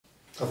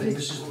I think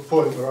this is the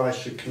point where I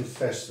should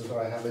confess that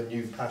I have a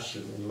new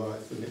passion in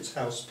life, and it's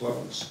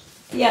houseplants.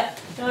 Yeah,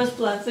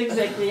 houseplants,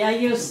 exactly. I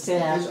used to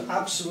have. It's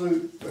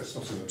absolute, well, it's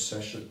not an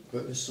obsession,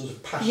 but this sort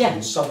of passion Yeah,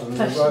 suddenly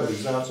passion.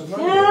 arose out of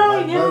nowhere. Yeah, I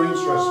had no yeah.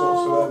 interest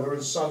whatsoever,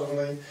 and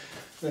suddenly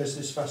there's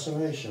this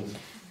fascination.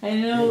 I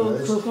know,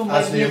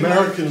 as the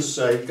Americans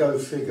say, go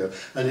figure.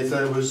 And if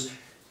there was,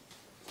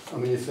 I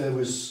mean, if there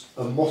was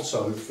a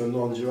motto for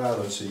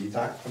non-duality,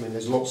 that, I mean,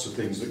 there's lots of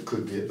things that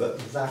could be it, but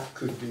that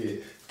could be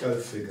it. Go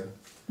figure.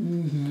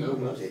 Mm-hmm.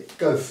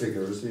 Go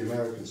figure, as the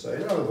Americans say.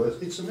 In other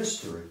words, it's a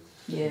mystery.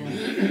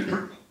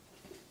 Yeah.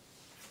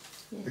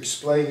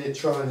 Explain it,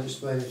 try and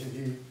explain it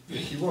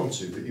if you want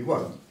to, but you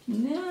won't.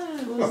 No,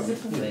 it was Well,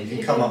 different. you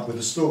can come up with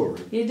a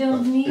story. You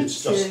don't need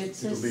it's to.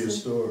 Just, it'll be a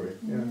story.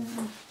 Yeah.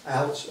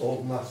 Out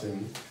of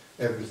nothing,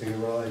 everything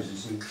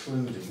arises,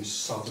 including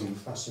sudden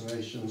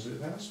fascinations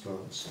with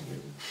houseplants.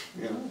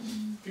 Yeah.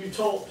 You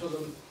talk to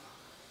them.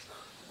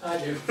 I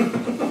do.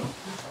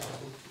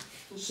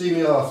 See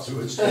me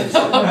afterwards. I'll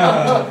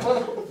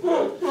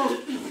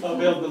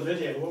be on the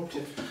video, won't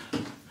you?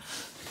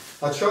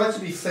 I try to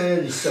be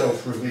fairly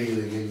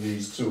self-revealing in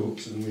these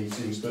talks and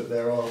meetings, but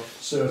there are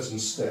certain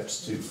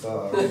steps too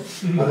far. I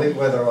think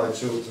whether I talk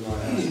to my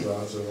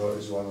houseplants or not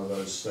is one of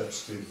those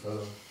steps too far.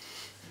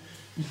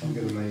 I'm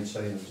going to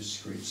maintain a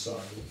discreet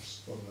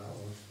silence on that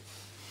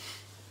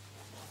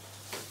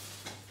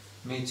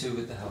one. Me too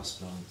with the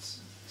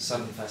houseplants.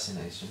 Sudden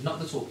fascination, not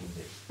the talking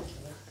bit.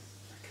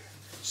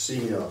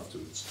 See me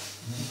afterwards.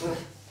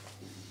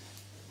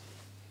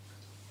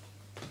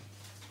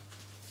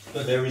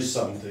 But there is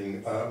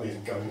something, I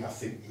mean, I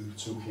think we were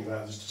talking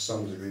about this to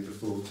some degree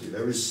before too,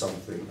 there is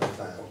something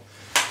about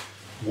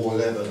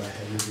whatever the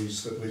hell it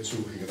is that we're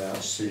talking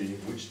about seeing,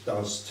 which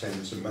does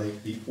tend to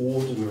make the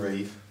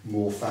ordinary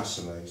more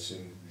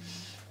fascinating,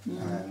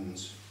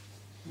 and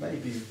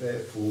maybe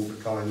therefore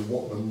the kind of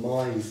what the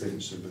mind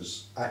thinks of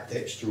as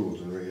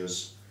extraordinary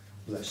as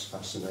less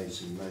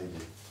fascinating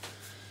maybe.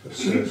 But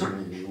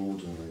certainly the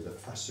ordinary, the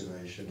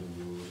fascination of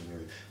the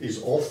ordinary,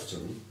 is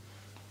often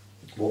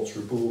what's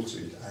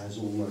reported as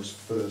almost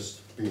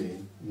first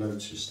being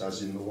noticed,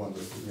 as in the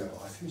wonderful, you know,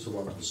 I think it's a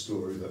wonderful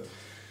story that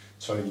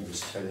Tony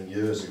was telling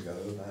years ago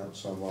about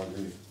someone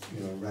who,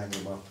 you know, rang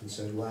him up and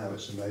said, wow,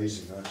 it's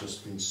amazing, I've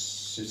just been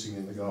sitting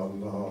in the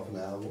garden for half an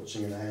hour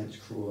watching an ant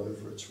crawl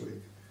over a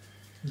twig.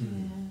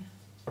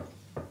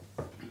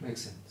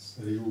 Makes sense.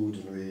 The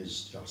ordinary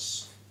is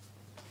just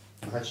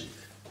magic.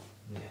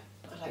 Yeah.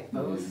 I like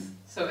both.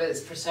 So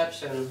it's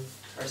perception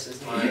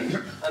versus mind.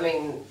 I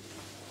mean,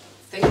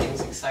 thinking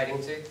is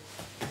exciting too.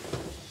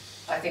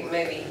 I think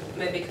maybe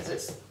because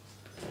it's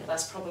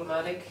less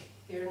problematic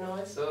here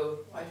now,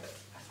 so I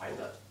find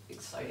that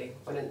exciting.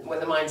 When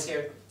the mind's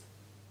here,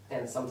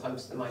 and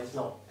sometimes the mind's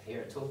not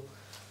here at all.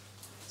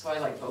 So I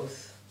like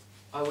both.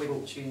 I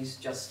wouldn't choose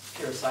just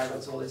pure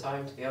silence all the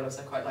time, to be honest.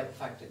 I quite like the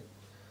fact that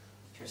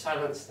pure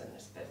silence, then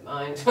there's a bit of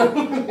mind.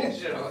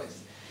 You know,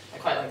 I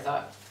quite like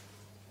that.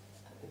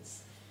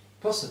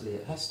 Possibly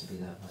it has to be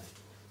that way.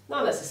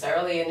 Not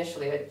necessarily.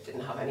 Initially I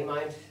didn't have any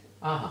mind. It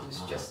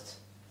was just...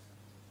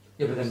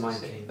 Yeah, but then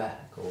mind came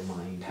back, or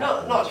mind...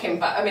 Not came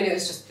back. I mean, it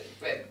was just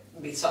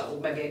be subtle.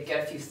 Maybe I'd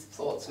get a few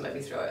thoughts maybe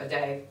throughout a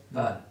day,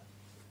 but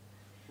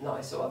no,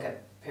 so I'll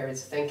get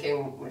periods of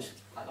thinking, which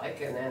I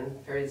like, and then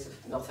periods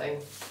of nothing.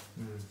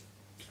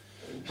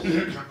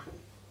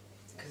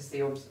 Because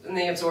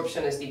the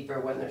absorption is deeper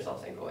when there's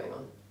nothing going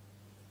on.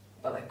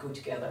 But like go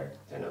together,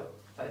 I don't know.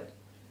 But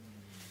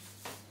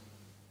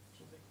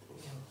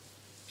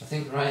I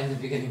think right in the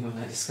beginning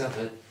when I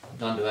discovered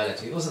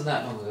non-duality, it wasn't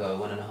that long ago,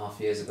 1.5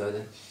 years ago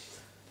then,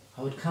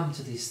 I would come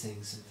to these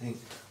things and think,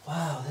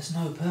 wow, there's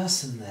no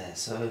person there.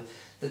 So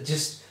they're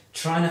just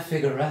trying to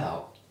figure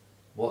out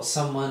what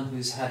someone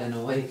who's had an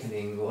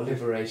awakening or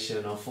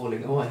liberation or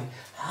falling away,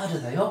 how do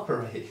they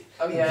operate?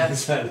 oh yeah.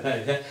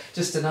 So,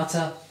 just an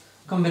utter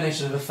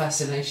combination of a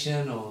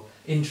fascination or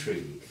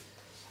intrigue.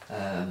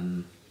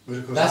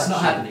 That's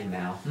not happening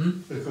now.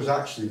 Because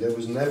actually there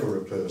was never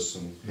a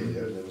person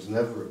here, there was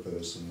never a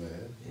person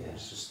there. Yeah.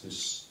 It's just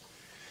this,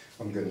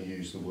 I'm going to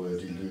use the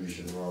word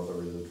illusion rather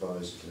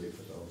ill-advisedly,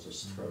 but I'll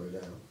just throw it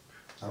out.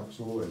 That was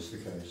always the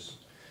case.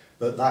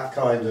 But that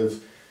kind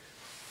of,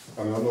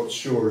 I mean, I'm not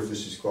sure if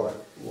this is quite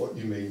what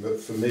you mean, but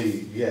for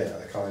me, yeah,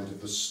 a kind of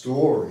the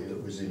story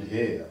that was in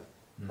here.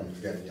 And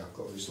again, yeah, I've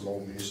got this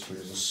long history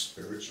as a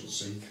spiritual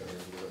seeker,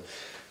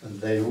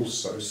 and then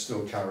also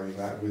still carrying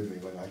that with me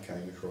when I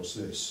came across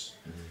this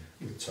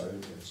with Tony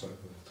and so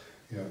forth.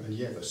 You know, and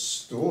yeah, the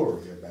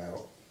story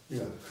about, you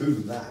know, who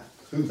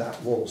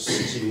that was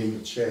sitting in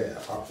the chair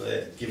up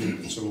there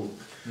giving the talk,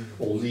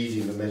 or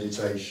leading the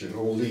meditation,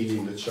 or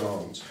leading the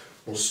chant,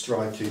 or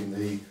striking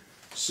the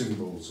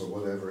symbols, or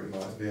whatever it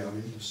might be. I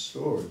mean, the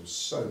story was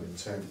so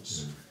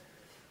intense,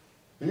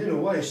 and in a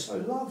way so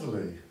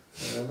lovely.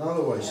 In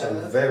another way, so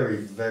very,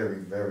 very,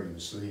 very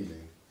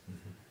misleading.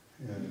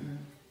 Yeah.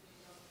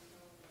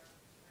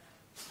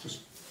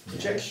 Just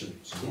projection.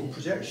 It's all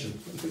projection.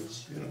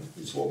 It's, you know,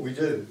 it's what we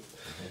do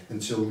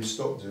until we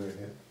stop doing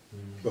it.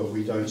 Well,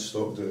 we don't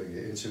stop doing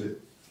it until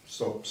it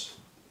stops.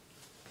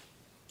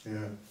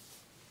 Yeah.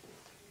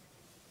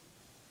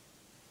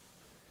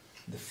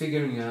 The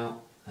figuring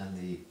out and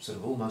the sort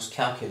of almost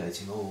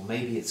calculating, oh,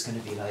 maybe it's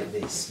going to be like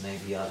this,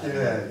 maybe I'll have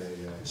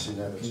It's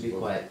inevitable. It can be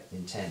quite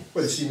intense.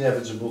 Well, it's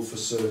inevitable for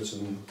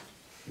certain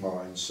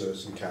minds,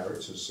 certain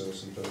characters,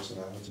 certain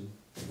personality.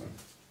 You know.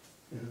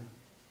 Yeah.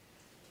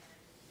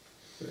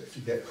 But if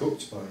you get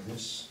hooked by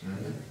this,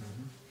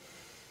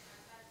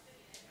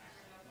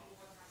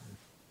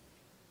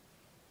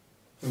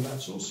 and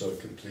that's also a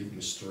complete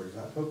mystery,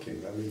 that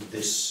hooking. I mean,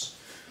 this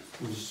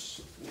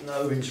was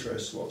no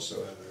interest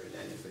whatsoever in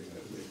anything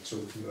that we're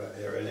talking about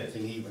here,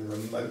 anything even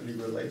remotely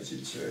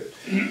related to it,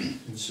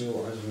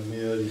 until I was in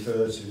the early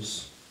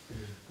 30s.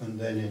 And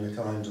then in a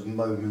kind of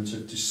moment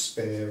of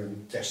despair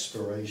and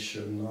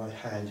desperation, I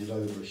handed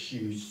over a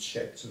huge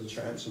cheque to the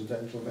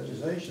Transcendental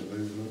Meditation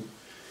Movement.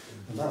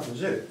 And that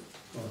was it.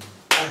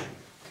 Bang.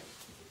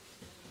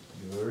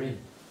 You were in.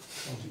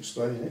 Can't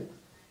explain it.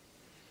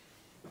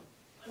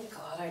 I'm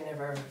glad I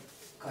never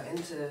got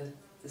into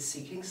the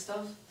seeking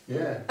stuff.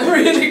 Yeah. I'm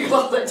really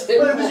glad I did.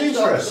 Well, it was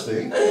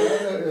interesting.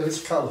 It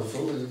was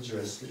colourful and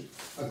interesting.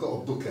 I got a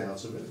book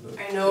out of it. But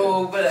I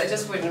know, but I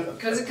just wouldn't,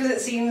 because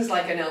it seems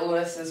like an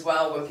illness as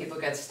well when people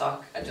get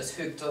stuck and just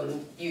hooked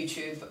on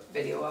YouTube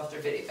video after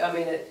video. I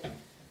mean,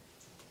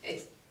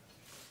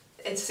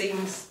 it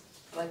seems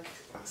like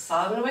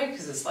sad in a way,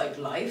 because it's like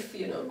life,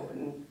 you know,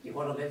 and you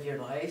want to live your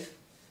life,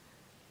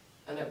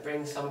 and it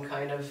brings some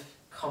kind of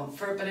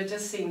comfort, but it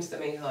just seems to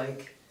me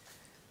like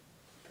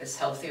it's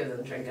healthier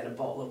than drinking a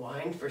bottle of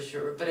wine for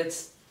sure, but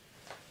it's,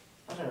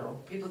 I don't know,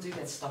 people do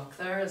get stuck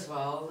there as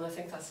well, and I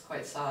think that's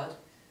quite sad.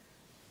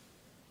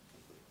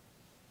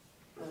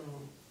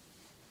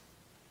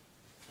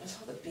 It's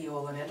not the be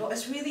all and end all.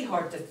 It's really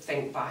hard to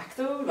think back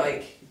though,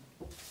 like,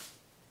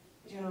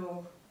 you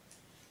know,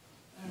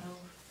 I don't know,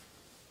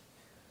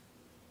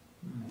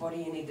 what do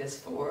you need this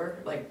for?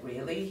 Like,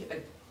 really?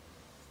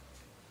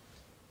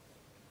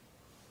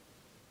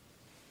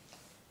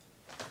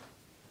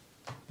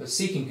 But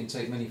seeking can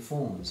take many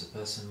forms. A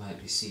person might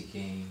be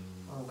seeking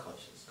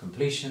Unconscious.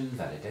 completion,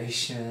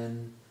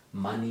 validation,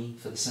 money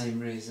for the same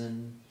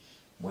reason,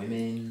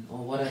 women, or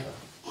whatever.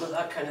 Well,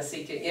 that kind of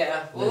seeking,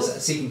 yeah. Well,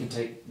 seeking can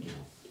take, you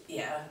know.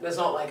 Yeah, it's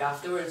not like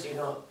afterwards you're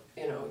not,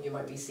 you know, you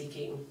might be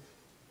seeking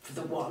for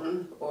the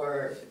one,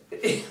 or,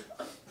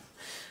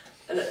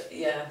 and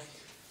yeah.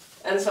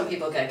 And some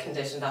people get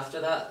conditioned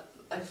after that.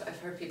 I've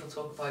heard people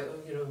talk about,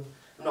 oh, you know,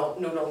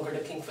 I'm no longer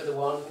looking for the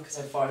one because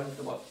I found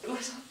the one.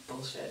 What's that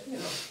bullshit, you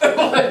know?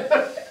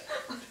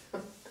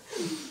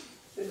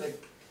 It's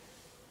like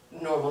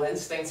normal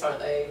instincts, aren't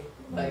they?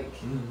 Like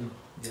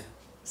yeah.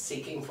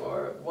 seeking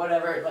for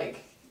whatever,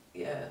 like,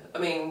 yeah. I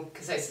mean,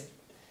 because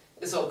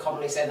it's all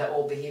commonly said that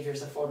all behaviour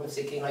is a form of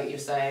seeking, like you're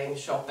saying,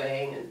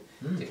 shopping,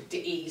 and to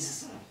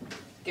ease,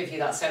 give you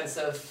that sense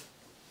of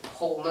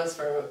wholeness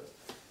for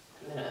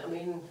a minute. I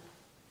mean,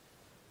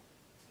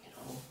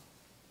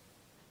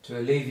 to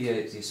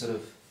alleviate the sort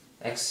of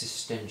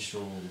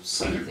existential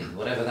something,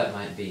 whatever that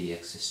might be,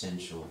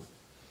 existential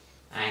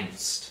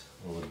angst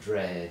or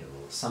dread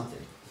or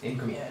something,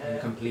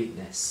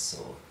 incompleteness,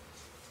 or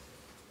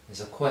there's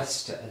a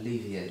quest to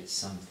alleviate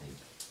something,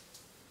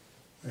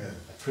 a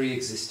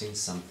pre-existing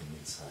something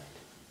inside,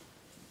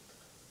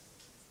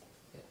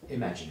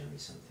 imaginary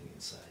something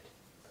inside.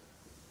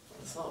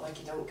 it's not like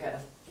you don't get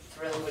a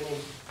thrill when you,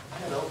 I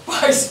don't know,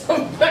 buy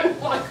something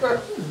like,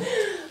 or,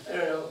 I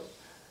don't know.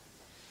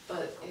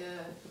 But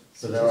yeah,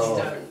 so there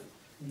are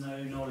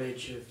no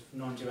knowledge of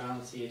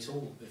non-duality at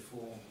all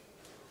before,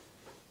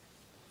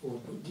 or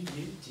did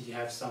you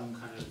have some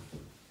kind of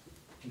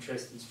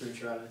interest in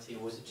spirituality,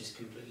 or was it just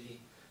completely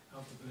out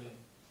of the blue?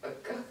 a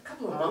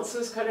couple of months I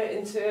was kind of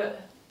into it,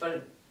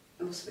 but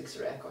most of it's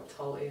Eckhart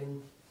Tolle,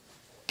 and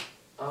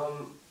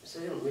so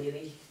I didn't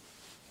really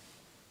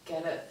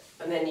get it.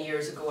 And then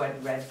years ago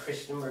I'd read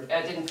Krishnamurti.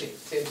 I didn't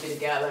put two and two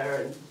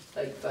together, and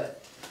like,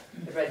 but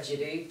I read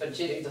Jiddu, but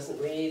Jiddu doesn't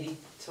really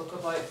talk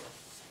about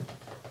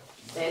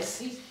this.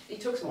 He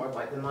talks more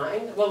about the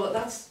mind. Well,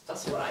 that's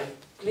what I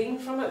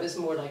gleaned from it. It was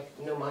more like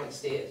no mind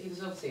state. He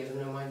was obviously in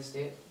a no mind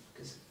state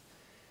because,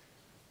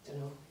 I don't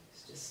know,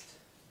 it's just,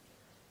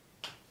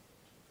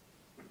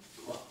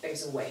 well, he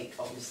was awake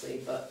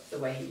obviously, but the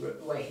way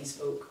he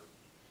spoke,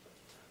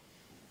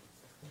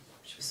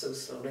 which was so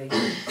slowly,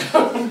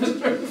 was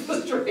very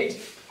frustrating.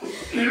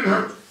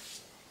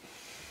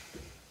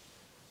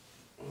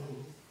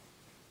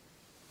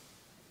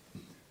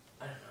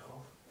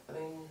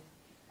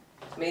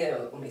 To me,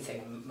 the only thing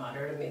that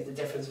mattered, made the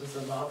difference was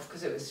the love,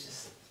 because it was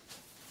just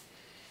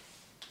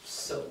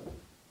so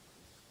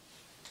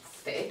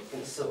thick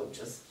and so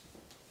just,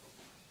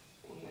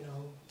 you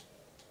know,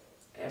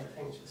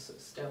 everything's just so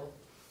still.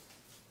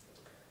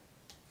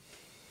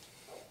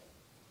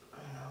 I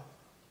don't know.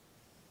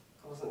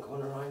 I wasn't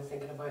going around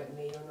thinking about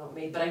me or not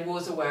me, but I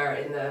was aware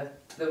in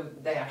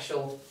the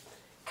actual,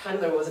 kind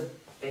of, there was a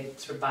big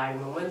sort of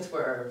bang moment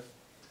where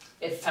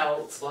it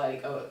felt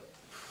like, oh,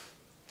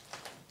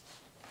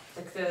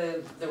 like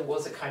there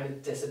was a kind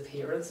of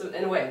disappearance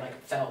in a way, like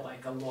it felt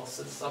like a loss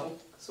of some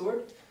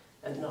sort,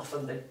 and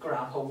nothing to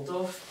grab hold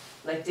of.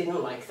 And I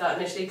didn't like that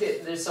initially.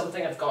 There's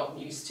something I've gotten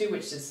used to,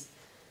 which is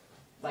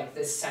like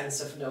this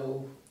sense of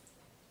no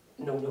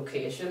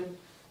location,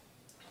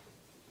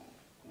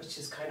 which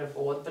is kind of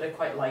odd, but I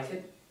quite like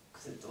it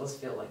because it does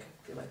feel like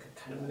a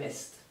kind of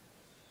mist.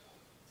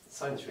 It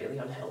sounds really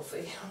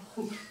unhealthy.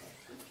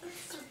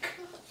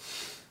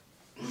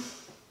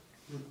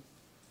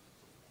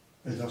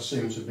 It does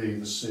seem to be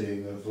the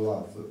seeing of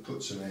love that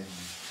puts an end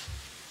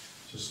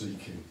to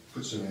seeking,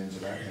 puts an end to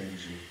that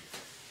energy.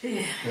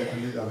 Yeah.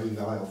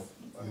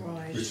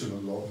 I've written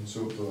a lot and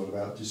talked a lot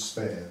about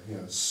despair. You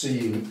know,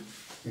 seeing,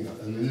 you know,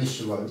 an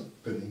initial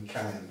opening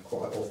can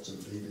quite often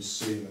be this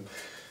seeing of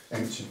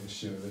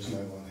emptiness. You know, there's no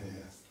one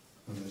here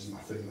and there's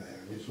nothing there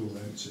and it's all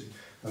empty.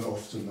 And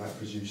often that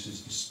produces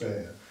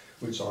despair,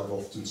 which I've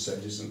often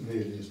said isn't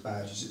nearly as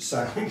bad as it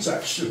sounds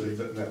actually,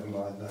 but never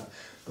mind that.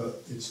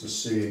 But it's the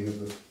seeing of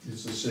the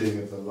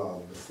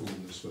love, the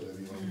fullness, whatever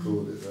you want to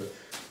call it, that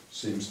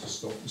seems to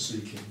stop the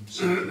seeking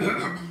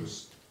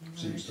just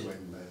seems to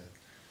end there.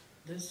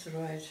 That's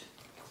right.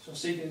 So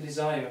seeking and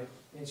desire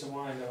into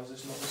wine, though,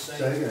 it's not the same.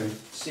 Say again?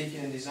 Seeking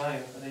and desire,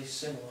 are they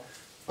similar?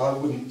 I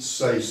wouldn't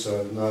say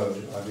so, no.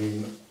 I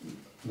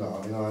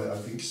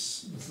think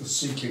the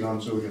seeking I'm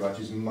talking about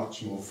is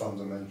much more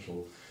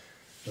fundamental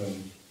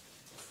than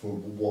for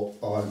what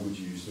I would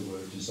use the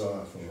word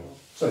desire for.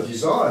 So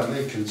desire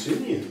may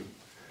continue,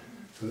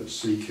 but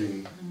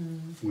seeking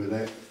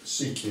I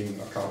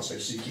can't say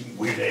seeking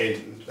will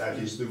end, that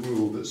is the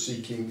rule, but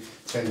seeking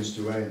tends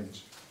to end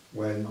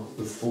when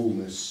the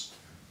fullness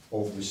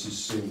of this is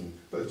seen.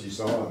 But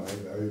desire may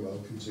very well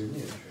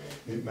continue.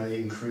 It may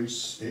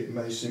increase, it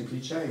may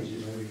simply change,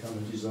 it may become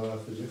a desire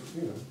for different,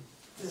 you know.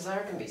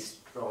 Desire can be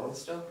strong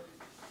still.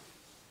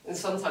 And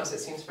sometimes it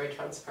seems very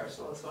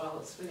transpersonal as well.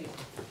 It's really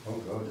Oh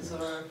God, yes.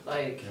 bizarre.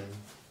 Like, Yeah.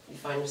 you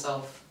find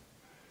yourself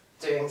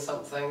doing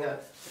something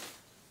that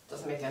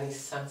doesn't make any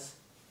sense,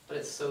 but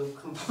it's so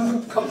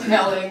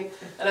compelling.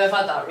 And I've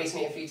had that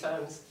recently a few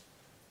times.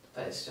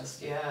 But it's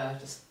just, yeah,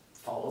 just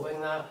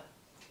following that.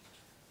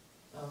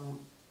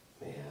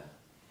 Yeah.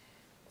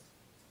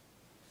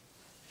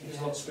 There's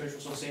a lot of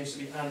spiritual stuff seems to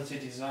be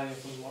anti-desire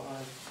from what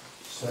I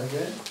Say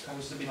again?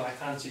 tends to be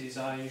like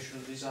anti-desire, you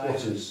shouldn't desire.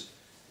 What is?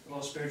 A lot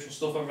of spiritual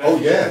stuff I've read. Oh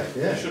yeah,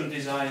 yeah. You shouldn't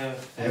desire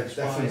Yeah, X,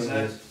 Y,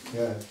 definitely. Z.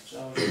 Yeah, So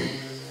I was wondering,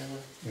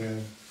 yeah.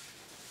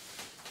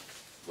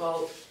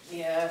 Well,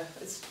 yeah,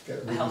 it's Get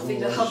rid of healthy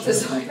all to that have shit.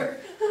 desire.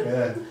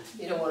 Yeah.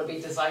 You don't want to be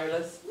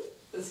desireless.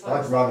 It's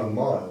I'd run a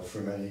mile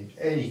from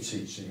any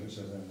teaching that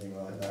says anything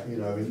like that. You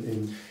know,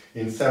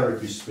 in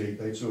therapy speak,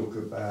 they talk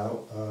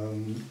about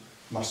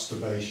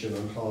masturbation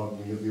and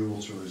hardening of the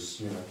uterus.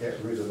 You know, get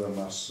rid of the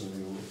musts and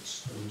the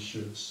oughts and the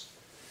shoulds,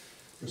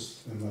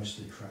 because they're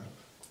mostly crap.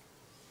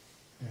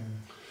 Yeah.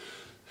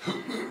 I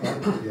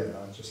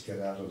just get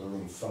out of the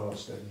room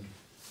fast. Any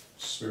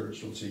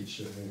spiritual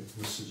teacher who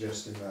was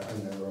suggesting that,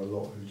 and there are a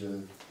lot who do.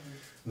 And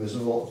there's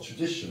a lot of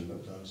tradition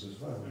that does as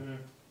well.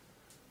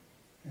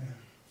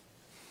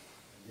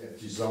 Yeah,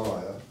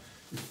 desire,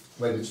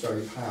 when it's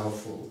very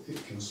powerful,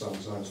 it can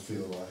sometimes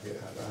feel like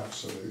it has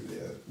absolutely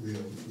a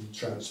real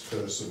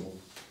transpersonal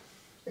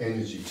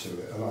energy to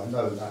it. And I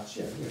know that's,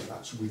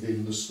 that's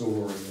within the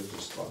story of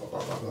this blah, blah,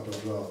 blah, blah, blah,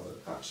 blah, but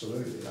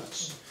absolutely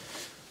that's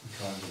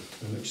kind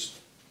of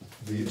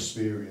the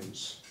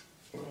experience.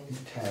 It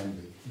can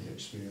be the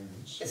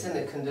experience. It's in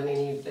the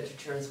Kundalini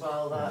literature as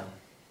well, that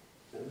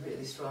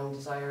really strong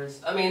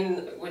desires. I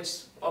mean,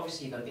 which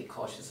obviously you've got to be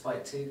cautious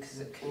about too, because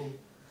it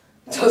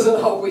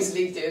doesn't always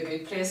lead to a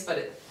good place,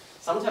 but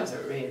sometimes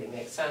it really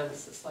makes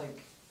sense. It's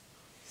like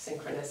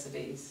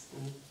synchronicities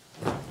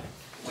and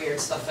weird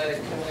stuff that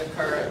can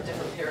occur at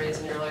different periods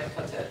in your life,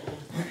 can't it?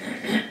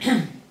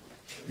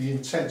 The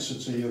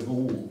intensity of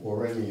all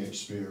or any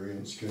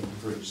experience can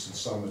increase, and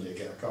somebody,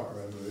 again, I can't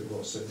remember who it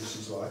was, said this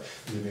is like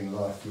living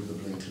life with the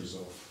blinkers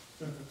off.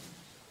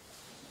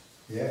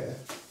 Yeah.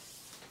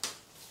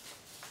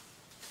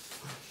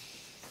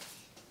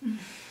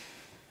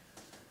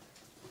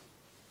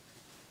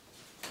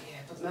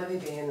 Yeah, but maybe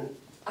being,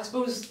 I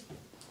suppose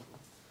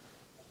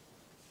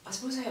I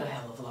had a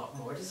hell of a lot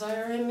more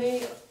desire in me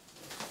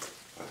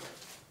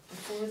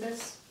before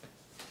this,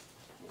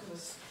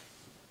 because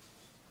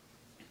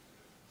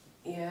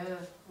yeah,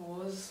 it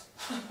was.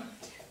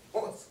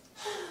 So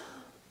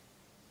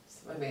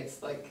maybe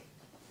it's like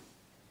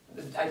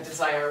I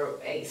desire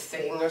a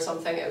thing or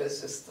something. It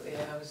was just,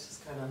 I was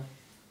just kind of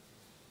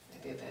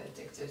maybe a bit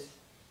addicted.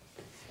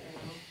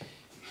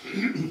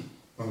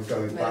 I'm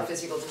going back.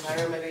 Metaphysical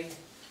desire, maybe.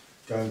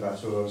 Going back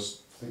to what I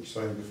was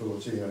saying before,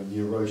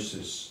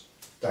 neurosis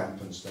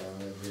dampens down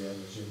every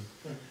energy.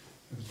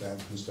 It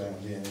dampens down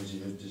the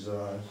energy of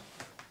desire.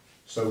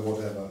 So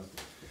whatever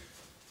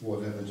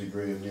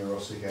degree of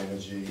neurotic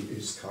energy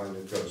is kind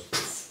of goes.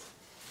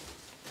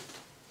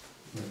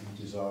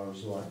 Desire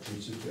is likely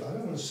to be, I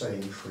don't want to say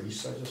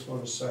increase, I just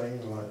want to say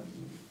like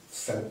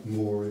felt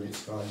more in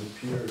its kind of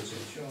purity,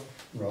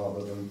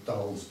 rather than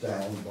dulled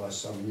down by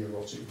some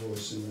neurotic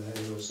voice in the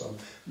head or some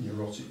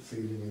neurotic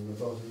feeling in the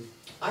body.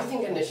 I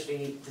think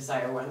initially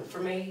desire went for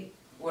me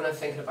when I'm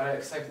thinking about it,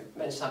 because I've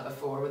mentioned that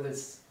before with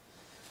this,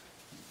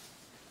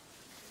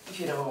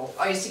 you know,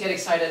 I used to get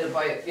excited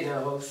about, you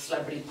know,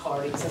 celebrity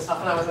parties and stuff,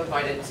 and I was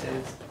invited to,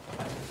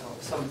 I don't know,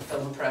 some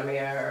film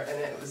premiere, and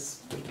it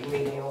was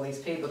meeting all these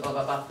people, blah,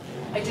 blah, blah.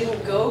 I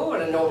didn't go,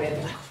 and normally I'd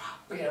be like,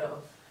 wow, you know,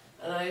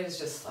 and I was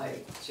just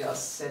like,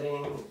 just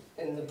sitting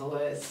in the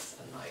bliss,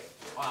 and like,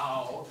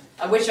 wow.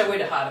 I wish I would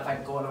have had if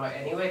I'd gone out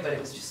anyway, but it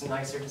was just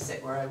nicer to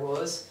sit where I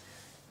was.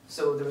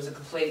 So there was a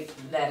complete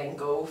letting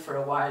go for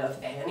a while of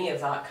any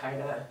of that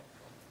kind of,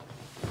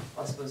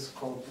 I suppose,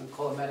 call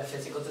it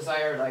metaphysical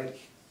desire, like,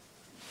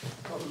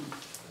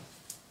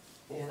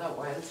 yeah, that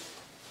went.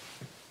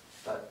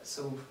 But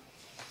so,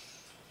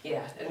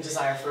 yeah, and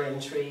desire for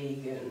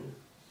intrigue, and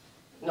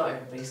not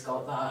everybody's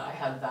got that. I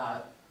had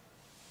that,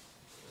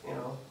 you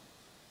know.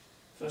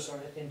 For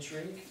sorry,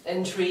 intrigue.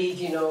 Intrigue,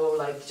 you know,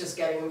 like just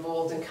getting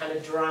involved in kind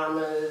of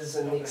dramas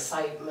and the Okay.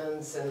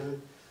 excitements,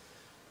 and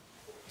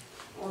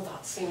well,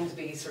 that seemed to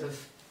be sort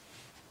of,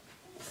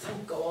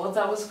 thank God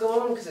that was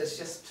gone, because it's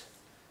just,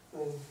 I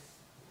mean,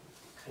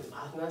 kind of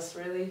madness,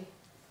 really.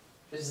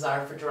 The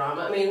desire for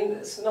drama. I mean,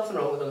 there's nothing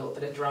wrong with a little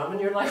bit of drama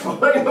in your life,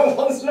 you know,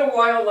 once in a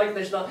while. Like,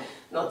 there's not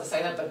to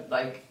say that, but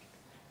like,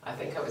 I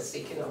think I was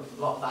seeking a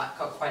lot of that,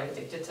 got quite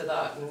addicted to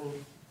that,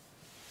 and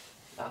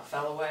that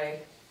fell away.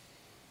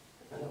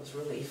 And it was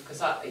relief, because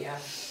that, yeah,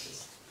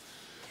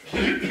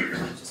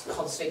 just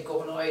constantly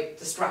going out,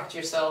 distract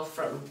yourself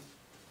from,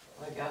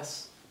 I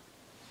guess,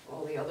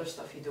 all the other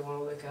stuff you don't want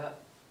to look at.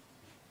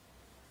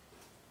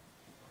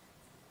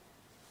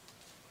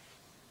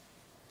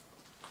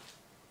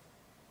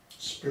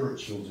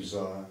 Spiritual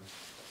desire.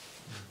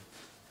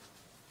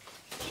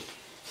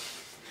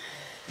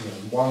 You know,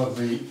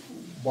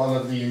 one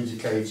of the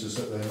indicators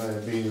that there may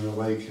have been an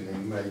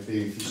awakening may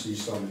be if you see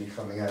somebody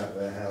coming out of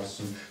their house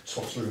and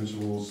tottering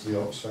towards the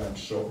Oxfam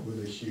shop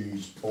with a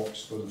huge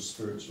box full of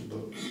spiritual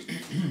books.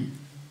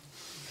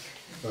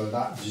 So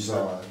that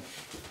desire,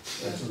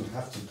 it doesn't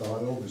have to die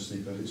obviously,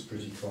 but it's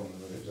pretty common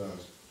that it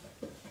does.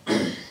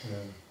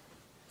 Yeah.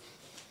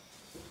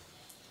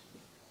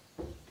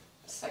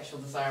 Sexual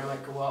desire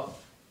might go up,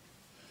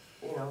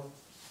 you know,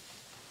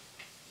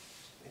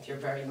 if you're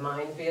very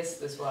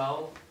mind-based as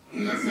well.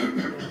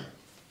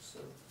 So,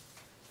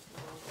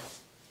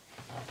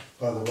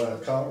 By the way, I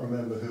can't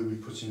remember who we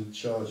put in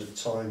charge of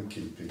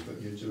timekeeping,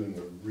 but you're doing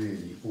a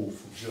really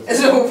awful job.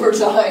 it's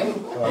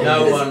overtime.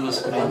 No one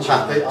was put in I'm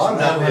charge. happy. I'm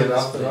No happy one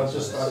enough, was but put in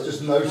charge. I've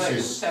just Right,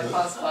 noticed 5:10.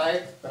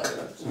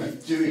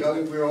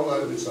 that we're on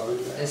overtime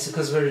now. It's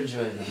because we're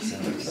enjoying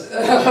ourselves.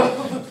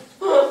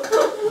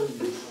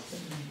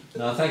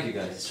 No, thank you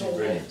guys. It's been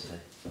brilliant today.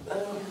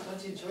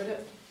 Glad you enjoyed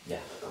it. Yeah.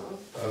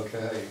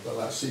 Okay, well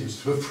that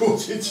seems to have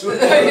brought it to a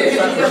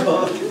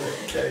remarkable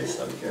case.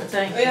 Okay.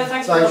 Thank you. Yeah,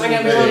 thanks for Thanks coming,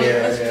 for being everyone.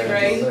 here, It's been yeah,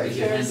 great. thank you. If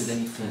you Cheers. handed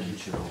any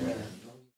furniture over.